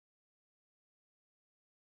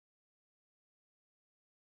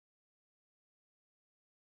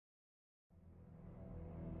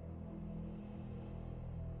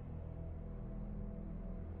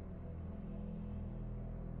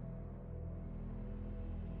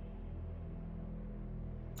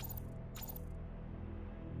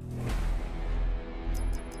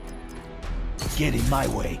get in my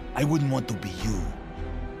way. I wouldn't want to be you.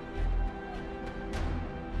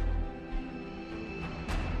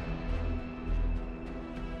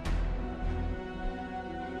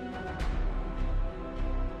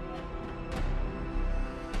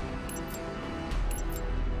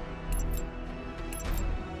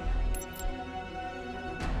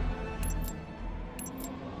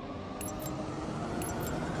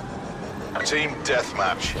 Team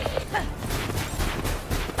Deathmatch.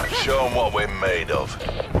 Show 'em what we're made of.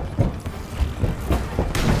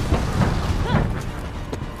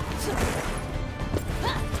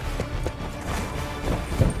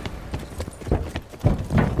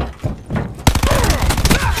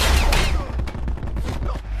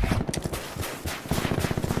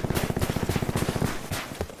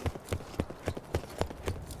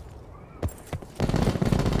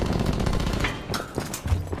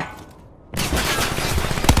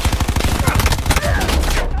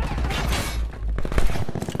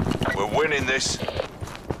 Winning this.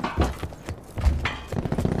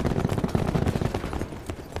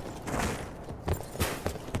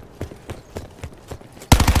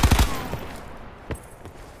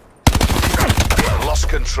 Lost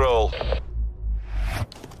control.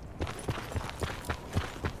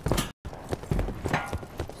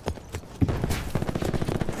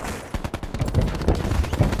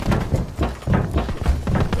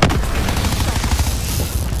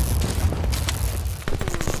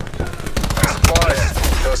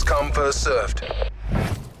 First come, first served.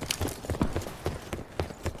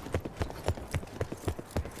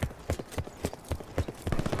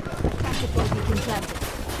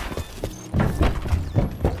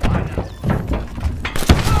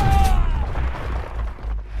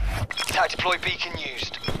 Attack deploy beacon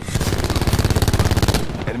used.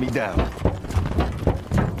 Enemy down.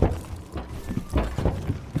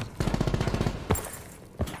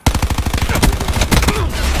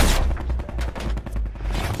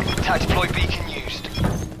 Attack deploy beacon used.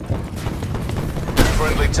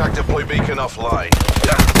 Friendly TAC deploy beacon offline.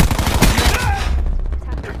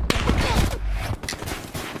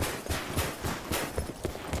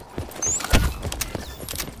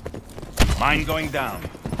 Mine going down.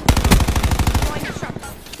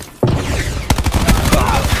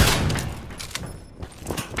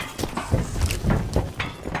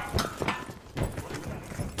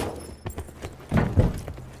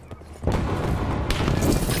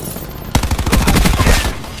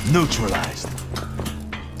 Neutralized.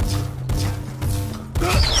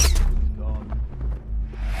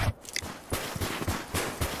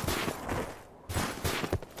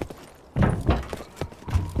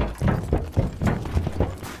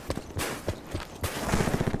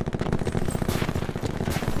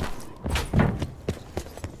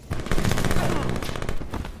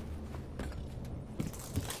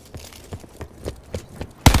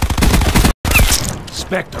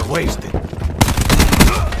 Spectre wasted.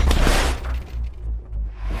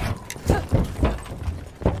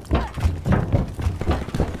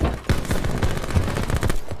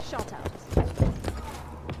 Shot out.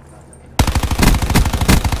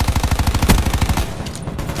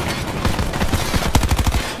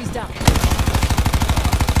 He's down.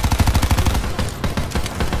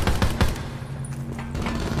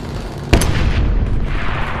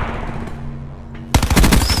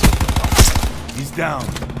 He's down.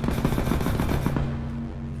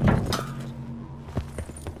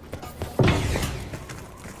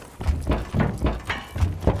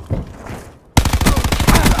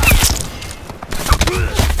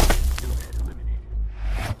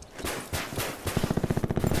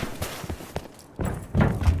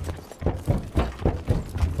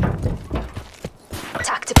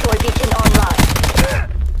 Attack deploy beacon online.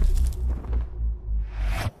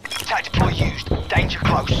 Attack deploy used. Danger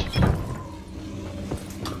close.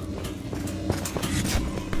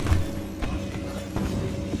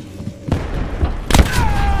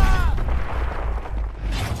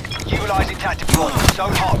 Utilizing attack deploy. So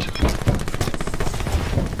hot.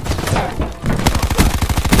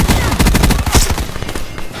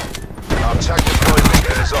 Our TAC deploy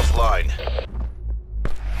beacon is offline.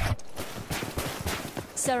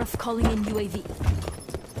 Seraph calling in UAV.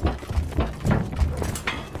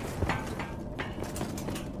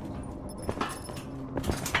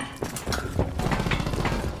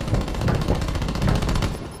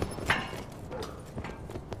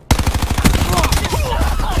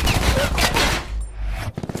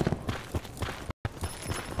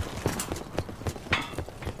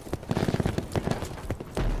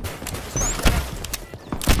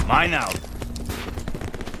 Mine out.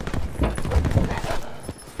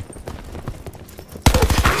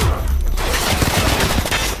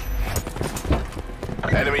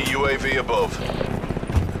 UAV above.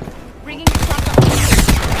 Bringing the truck up.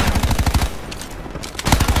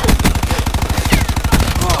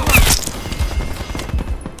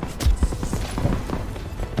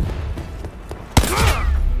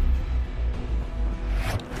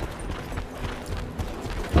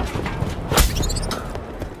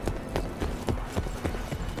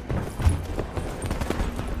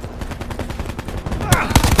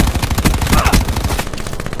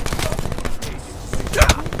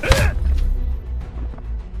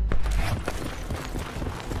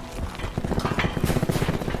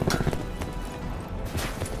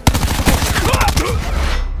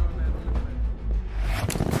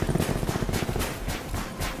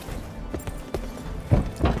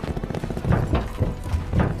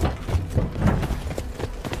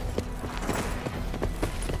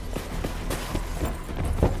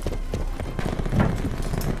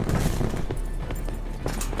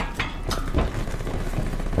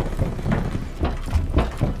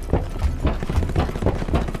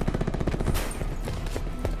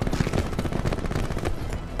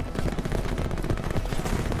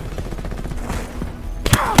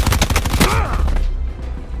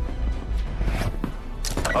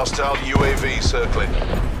 Hostile UAV circling.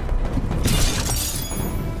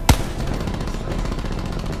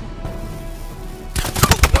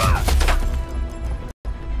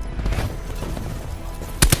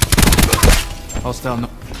 Hostile no.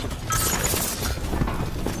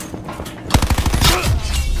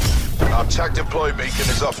 Our TAC deploy beacon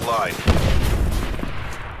is offline.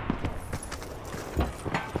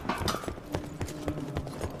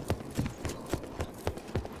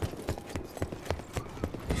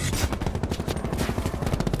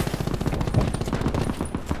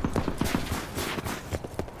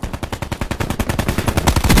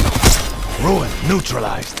 Ruin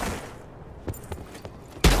neutralized.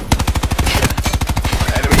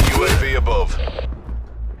 Enemy UAV above.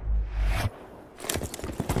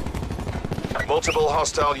 Multiple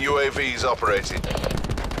hostile UAVs operating.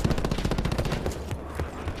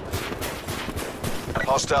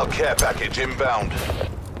 Hostile care package inbound.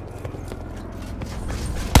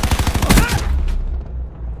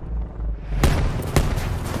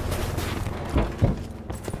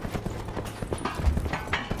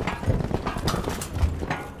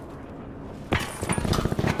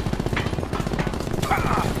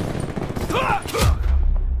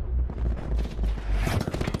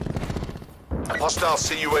 Hostile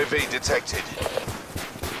CUAV detected.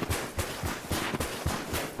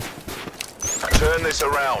 Turn this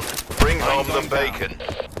around. Bring home the bacon.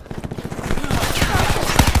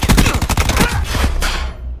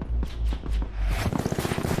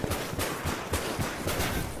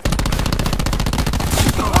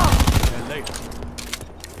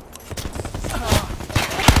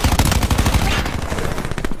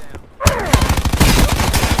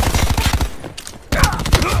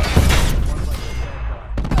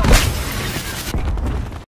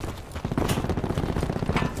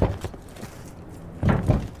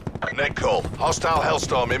 Net call. Hostile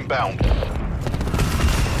Hellstorm inbound.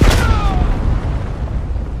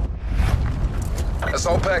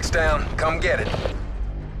 Assault pack's down. Come get it.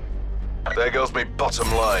 There goes me bottom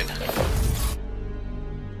line.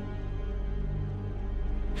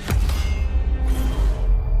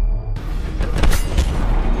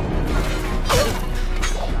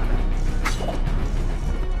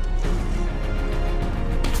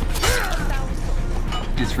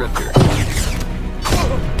 Disruptor.